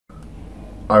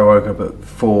I woke up at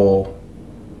 4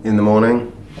 in the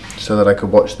morning so that I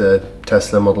could watch the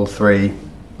Tesla Model 3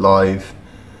 live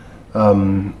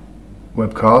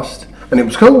webcast, and it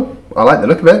was cool. I like the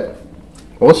look of it.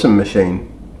 Awesome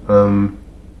machine. I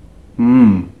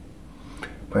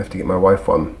have to get my wife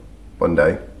one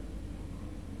day,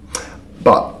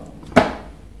 but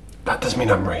that does mean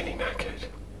I'm really knackered,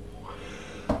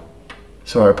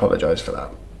 so I apologise for that.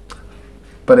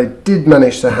 But I did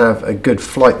manage to have a good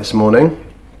flight this morning.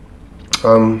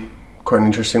 Quite an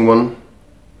interesting one.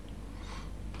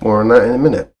 More on that in a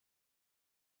minute.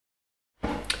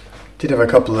 Did have a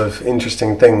couple of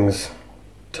interesting things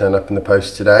turn up in the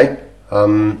post today,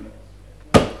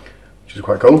 which is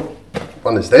quite cool.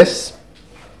 One is this.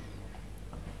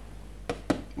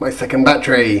 My second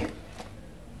battery.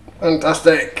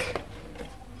 Fantastic.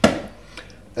 And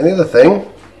the other thing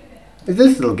is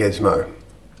this little gizmo.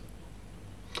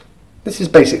 This is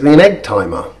basically an egg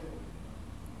timer.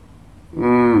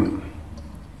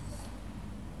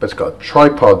 But it's got a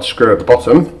tripod screw at the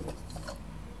bottom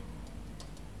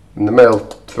and the male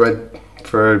thread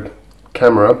for a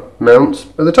camera mounts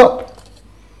at the top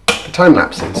for time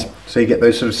lapses, so you get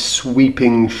those sort of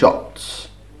sweeping shots.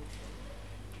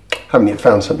 Haven't yet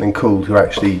found something cool to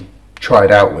actually try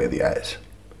it out with yet.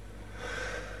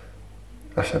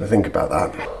 I have to think about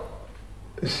that.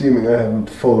 Assuming I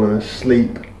haven't fallen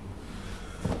asleep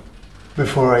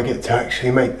before I get to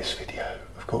actually make this video,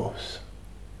 of course.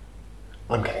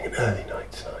 I'm getting an early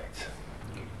night tonight.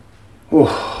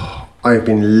 Oh, I have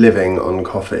been living on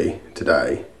coffee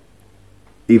today,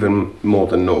 even more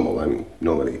than normal. I mean,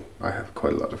 normally I have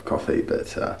quite a lot of coffee,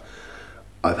 but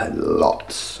I've had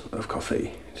lots of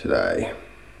coffee today.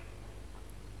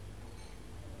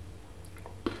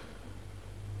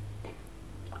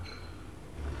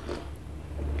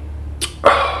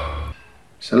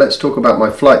 So let's talk about my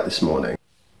flight this morning.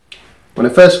 When I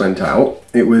first went out,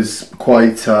 it was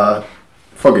quite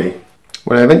foggy.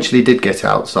 When I eventually did get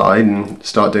outside and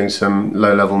start doing some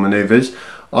low-level manoeuvres,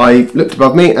 I looked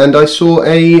above me and I saw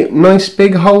a nice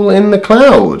big hole in the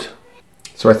cloud.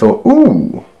 So I thought,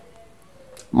 ooh,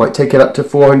 might take it up to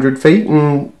 400 feet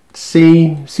and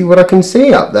see what I can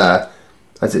see up there.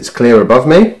 As it's clear above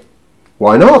me,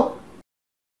 why not?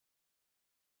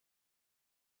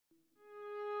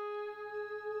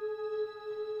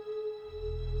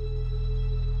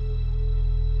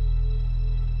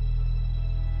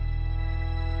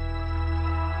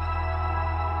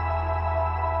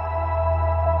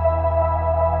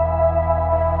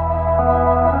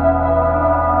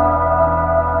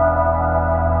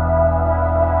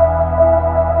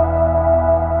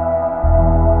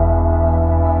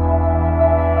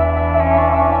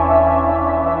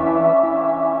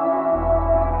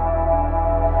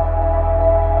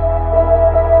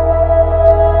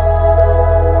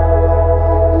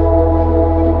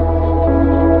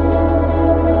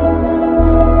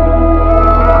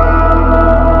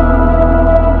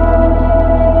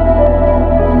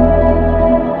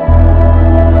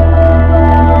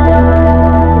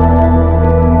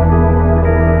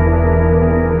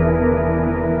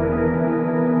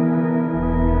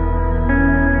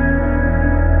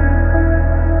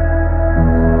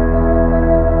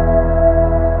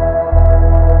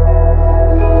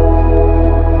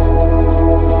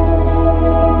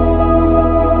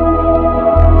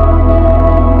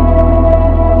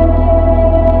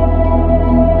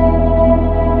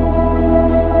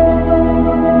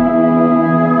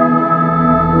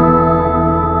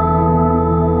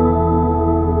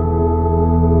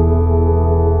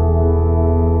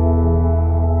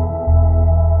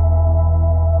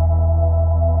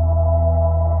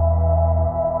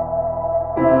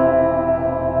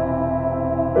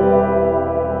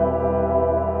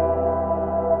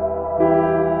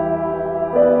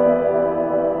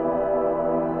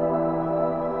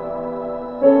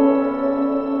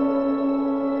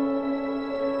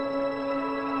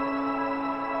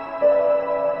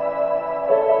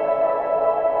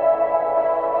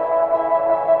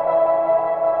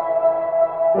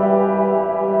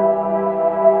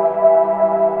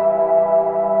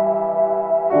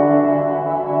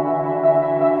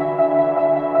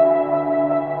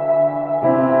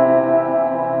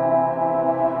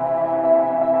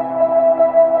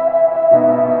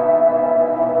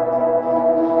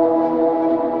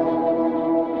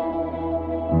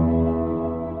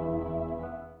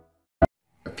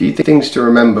 Few things to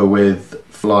remember with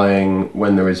flying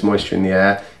when there is moisture in the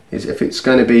air is if it's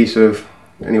going to be sort of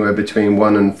anywhere between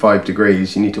 1 and 5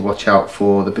 degrees, you need to watch out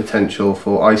for the potential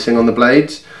for icing on the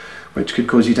blades, which could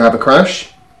cause you to have a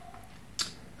crash.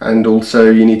 and also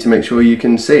you need to make sure you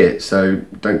can see it, so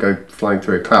don't go flying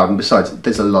through a cloud. And besides,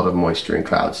 there's a lot of moisture in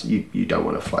clouds. You don't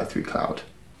want to fly through cloud.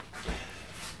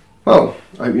 Well,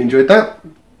 I hope you enjoyed that.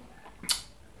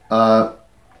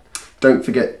 Don't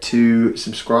forget to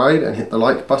subscribe and hit the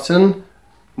like button.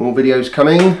 More videos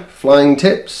coming, flying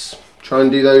tips. Try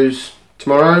and do those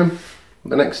tomorrow or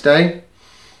the next day.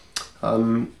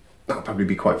 That'll probably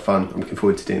be quite fun. I'm looking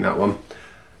forward to doing that one.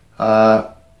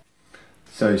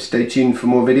 So stay tuned for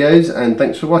more videos, and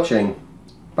thanks for watching.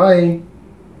 Bye.